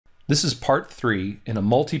This is part 3 in a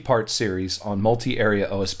multi-part series on multi-area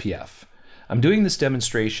OSPF. I'm doing this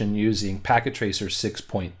demonstration using Packet Tracer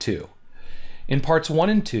 6.2. In parts 1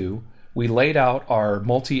 and 2, we laid out our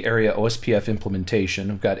multi-area OSPF implementation.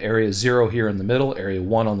 We've got area 0 here in the middle, area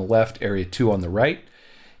 1 on the left, area 2 on the right.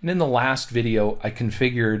 And in the last video, I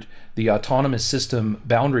configured the Autonomous System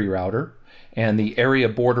Boundary Router and the Area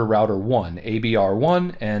Border Router 1,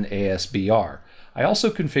 ABR1 and ASBR. I also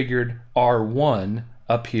configured R1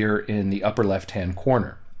 up here in the upper left-hand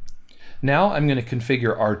corner. Now I'm going to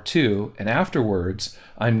configure R2, and afterwards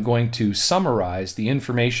I'm going to summarize the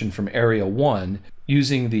information from Area 1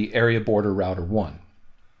 using the Area Border Router 1.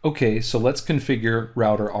 Okay, so let's configure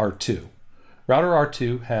Router R2. Router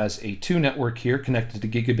R2 has a 2 network here connected to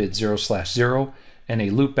gigabit 0/0 and a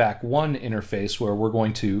loopback 1 interface where we're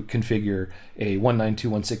going to configure a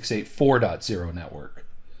 192.168 4.0 network.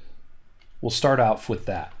 We'll start out with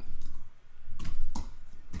that.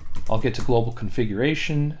 I'll get to global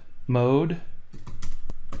configuration mode,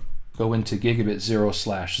 go into gigabit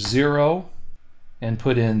 0/0 and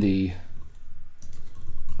put in the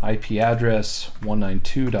IP address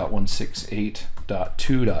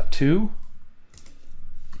 192.168.2.2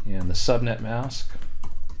 and the subnet mask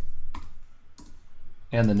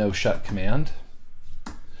and the no shut command.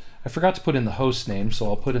 I forgot to put in the host name, so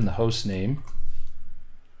I'll put in the host name.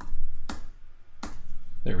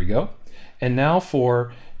 There we go. And now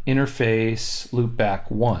for interface loopback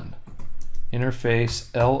 1. Interface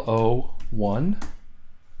LO1.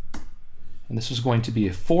 And this is going to be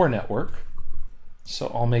a 4 network.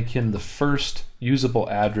 So I'll make him the first usable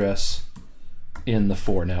address in the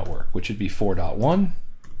 4 network, which would be 4.1.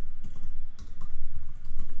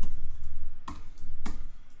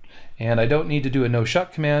 And I don't need to do a no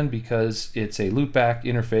shut command because it's a loopback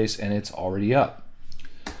interface and it's already up.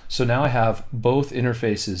 So now I have both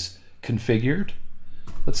interfaces configured.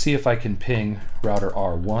 Let's see if I can ping router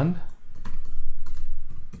R1.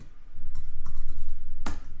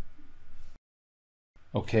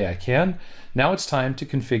 Okay, I can. Now it's time to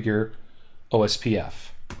configure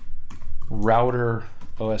OSPF. Router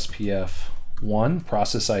OSPF 1,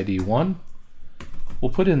 process ID 1.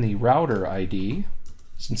 We'll put in the router ID.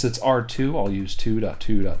 Since it's R2, I'll use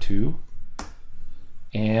 2.2.2.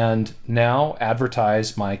 And now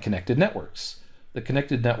advertise my connected networks. The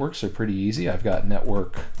connected networks are pretty easy. I've got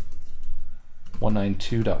network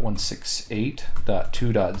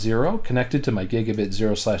 192.168.2.0 connected to my gigabit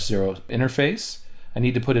 0/0 interface. I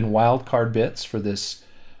need to put in wildcard bits for this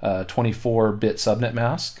 24-bit subnet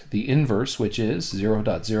mask, the inverse, which is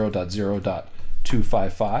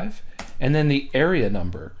 0.0.0.255, and then the area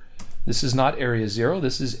number. This is not area 0,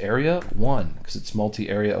 this is area 1 because it's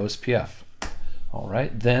multi-area OSPF. All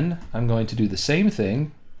right, then I'm going to do the same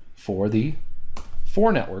thing for the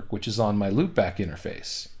 4 network, which is on my loopback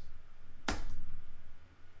interface.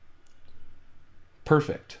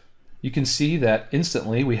 Perfect. You can see that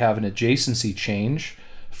instantly we have an adjacency change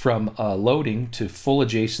from loading to full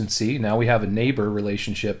adjacency. Now we have a neighbor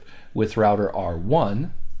relationship with router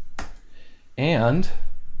R1, and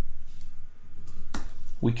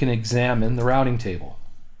we can examine the routing table.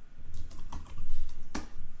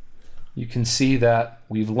 You can see that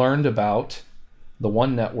we've learned about the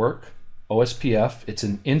 1 network, OSPF. It's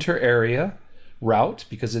an inter-area route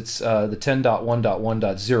because it's the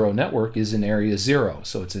 10.1.1.0 network is in area 0,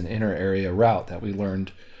 so it's an inter-area route that we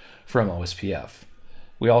learned from OSPF.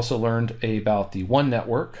 We also learned about the 1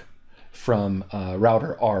 network from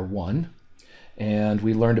router R1, and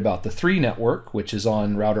we learned about the 3 network, which is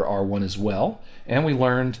on router R1 as well, and we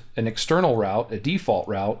learned an external route, a default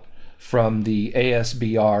route, from the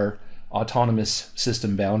ASBR Autonomous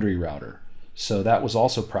System Boundary Router. So that was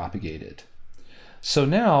also propagated. So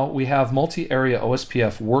now we have multi-area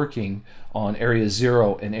OSPF working on area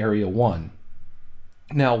 0 and area 1.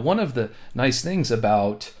 Now, one of the nice things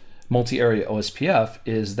about multi-area OSPF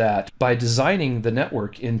is that by designing the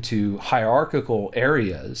network into hierarchical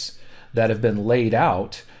areas that have been laid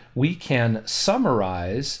out, we can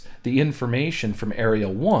summarize the information from area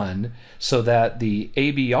 1 so that the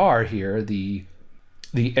ABR here, the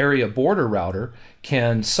area border router,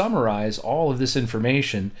 can summarize all of this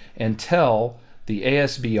information and tell the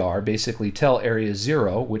ASBR, basically tell area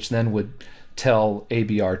 0, which then would tell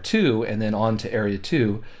ABR2 and then on to area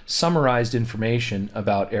 2, summarized information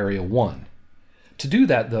about area 1. To do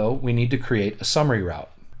that though, we need to create a summary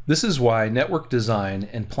route. This is why network design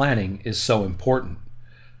and planning is so important.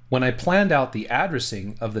 When I planned out the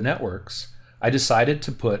addressing of the networks, I decided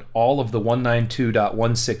to put all of the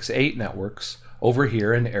 192.168 networks over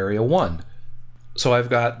here in area 1. So I've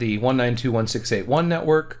got the 192.168.1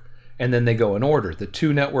 network, and then they go in order, the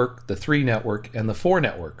 2 network, the 3 network, and the 4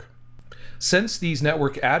 network. Since these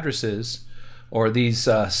network addresses or these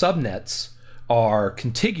subnets are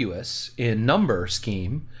contiguous in number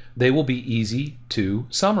scheme, they will be easy to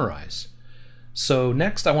summarize. So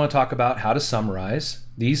next I want to talk about how to summarize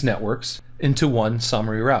these networks into one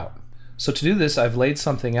summary route. So to do this, I've laid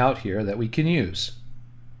something out here that we can use.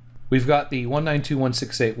 We've got the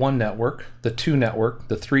 192.168.1 network, the 2 network,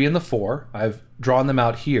 the 3 and the 4. I've drawn them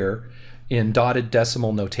out here in dotted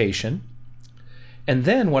decimal notation. And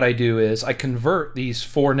then what I do is I convert these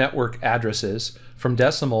 4 network addresses from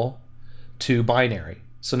decimal to binary.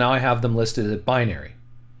 So now I have them listed as binary.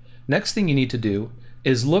 Next thing you need to do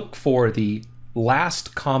is look for the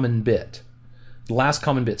last common bit. The last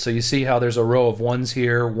common bit. So you see how there's a row of 1s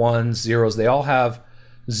here, 1s, 0s. They all have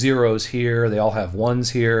 0s here. They all have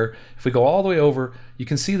 1s here. If we go all the way over, you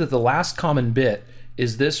can see that the last common bit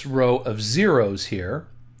is this row of 0s here.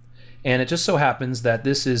 And it just so happens that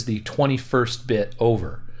this is the 21st bit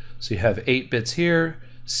over. So you have 8 bits here,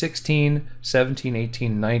 16, 17,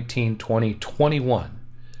 18, 19, 20, 21.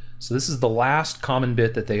 So this is the last common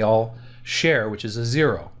bit that they all share, which is a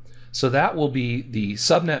 0. So that will be the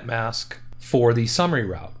subnet mask for the summary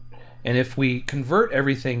route. And if we convert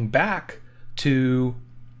everything back to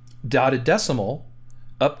dotted decimal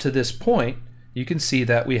up to this point, you can see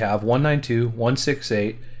that we have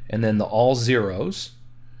 192.168 and then the all zeros.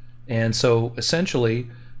 And so essentially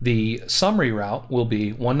the summary route will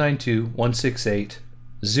be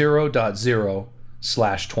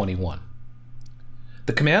 192.168.0.0/21.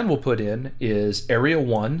 The command we'll put in is area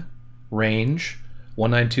 1 range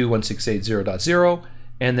 192.168.0.0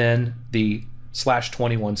 and then the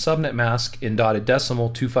 /21 subnet mask in dotted decimal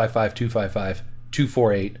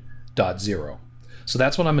 255.255.248.0. So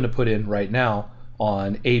that's what I'm going to put in right now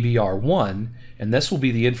on ABR1, and this will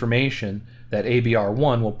be the information that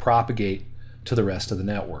ABR1 will propagate to the rest of the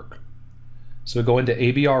network. So we go into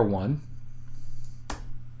ABR1,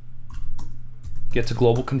 get to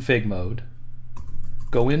global config mode,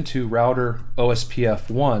 go into router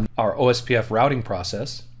OSPF1, our OSPF routing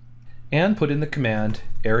process, and put in the command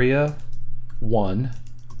area 1.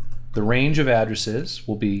 The range of addresses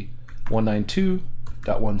will be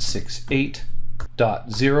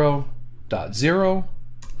 192.168.0.0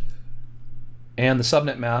 and the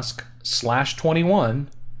subnet mask /21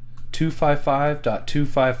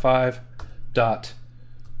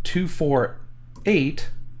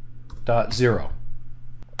 255.255.248.0.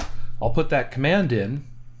 I'll put that command in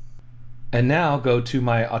and now go to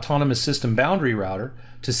my autonomous system boundary router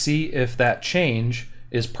to see if that change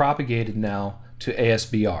is propagated now to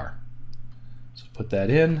ASBR. So put that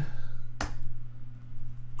in,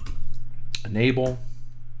 enable,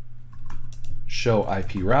 show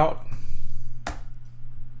IP route.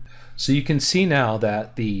 So you can see now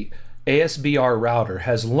that the ASBR router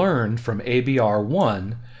has learned from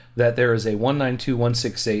ABR1 that there is a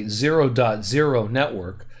 192.168.0.0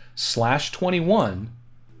 network /21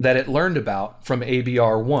 that it learned about from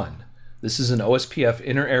ABR1. This is an OSPF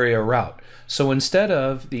inner area route. So instead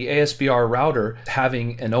of the ASBR router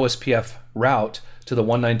having an OSPF route to the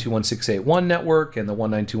 192.168.1 network and the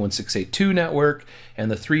 192.168.2 network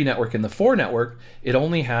and the 3 network and the 4 network, it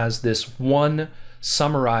only has this one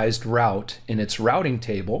summarized route in its routing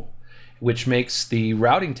table, which makes the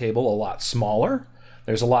routing table a lot smaller.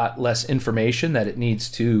 There's a lot less information that it needs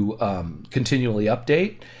to continually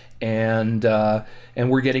update, and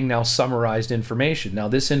we're getting now summarized information. Now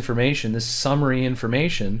this information, this summary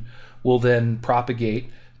information, will then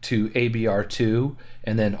propagate to ABR2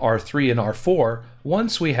 and then R3 and R4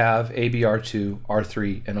 once we have ABR2,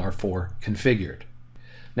 R3, and R4 configured.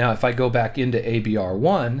 Now if I go back into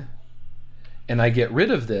ABR1 and I get rid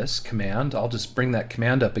of this command, I'll just bring that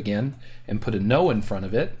command up again and put a no in front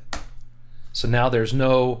of it. So now there's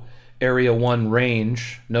no area 1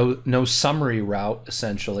 range, no summary route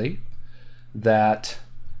essentially that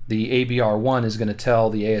the ABR1 is going to tell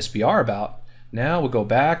the ASBR about. Now we'll go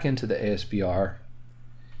back into the ASBR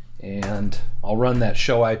and I'll run that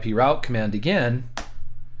show IP route command again,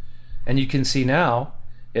 and you can see now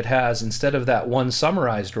it has, instead of that one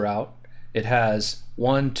summarized route, it has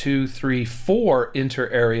 1, 2, 3, 4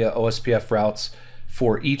 inter-area OSPF routes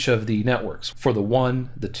for each of the networks, for the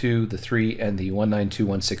 1, the 2, the 3, and the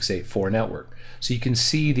 192.168.4 network. So you can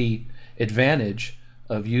see the advantage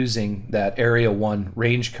of using that area 1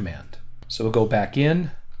 range command. So we'll go back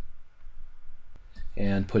in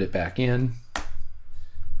and put it back in,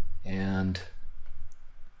 and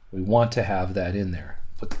we want to have that in there.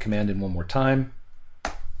 Put the command in one more time,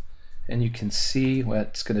 and you can see, well,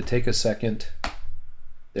 it's going to take a second.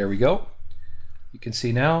 There we go. You can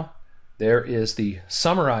see now there is the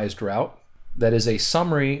summarized route. That is a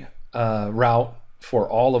summary route for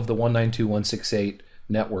all of the 192.168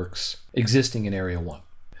 networks existing in Area 1.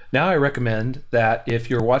 Now I recommend that if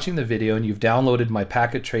you're watching the video and you've downloaded my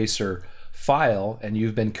packet tracer file and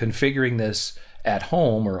you've been configuring this at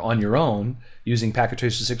home or on your own using Packet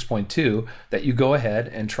Tracer 6.2, that you go ahead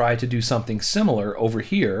and try to do something similar over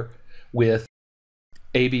here with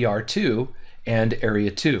ABR2 and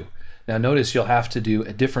Area 2. Now notice you'll have to do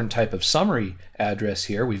a different type of summary address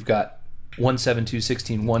here. We've got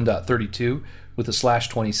 172.16.1.32 with a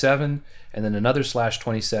 /27 and then another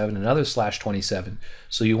 /27, another /27.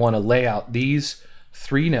 So you want to lay out these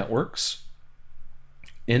three networks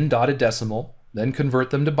in dotted decimal, then convert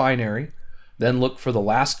them to binary, then look for the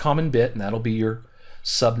last common bit, and that'll be your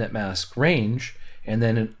subnet mask range, and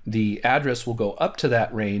then the address will go up to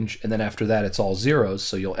that range, and then after that it's all zeros,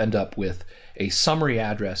 so you'll end up with a summary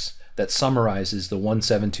address that summarizes the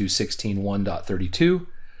 172.16.1.32,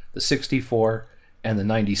 the 64, and the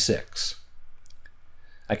 96.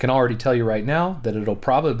 I can already tell you right now that it'll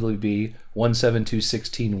probably be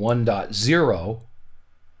 172.16.1.0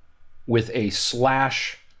 with a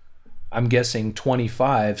I'm guessing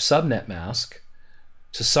 25 subnet mask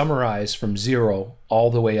to summarize from 0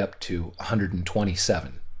 all the way up to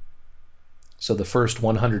 127. So the first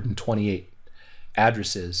 128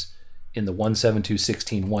 addresses in the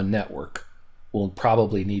 172.16.1 network will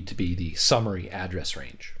probably need to be the summary address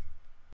range.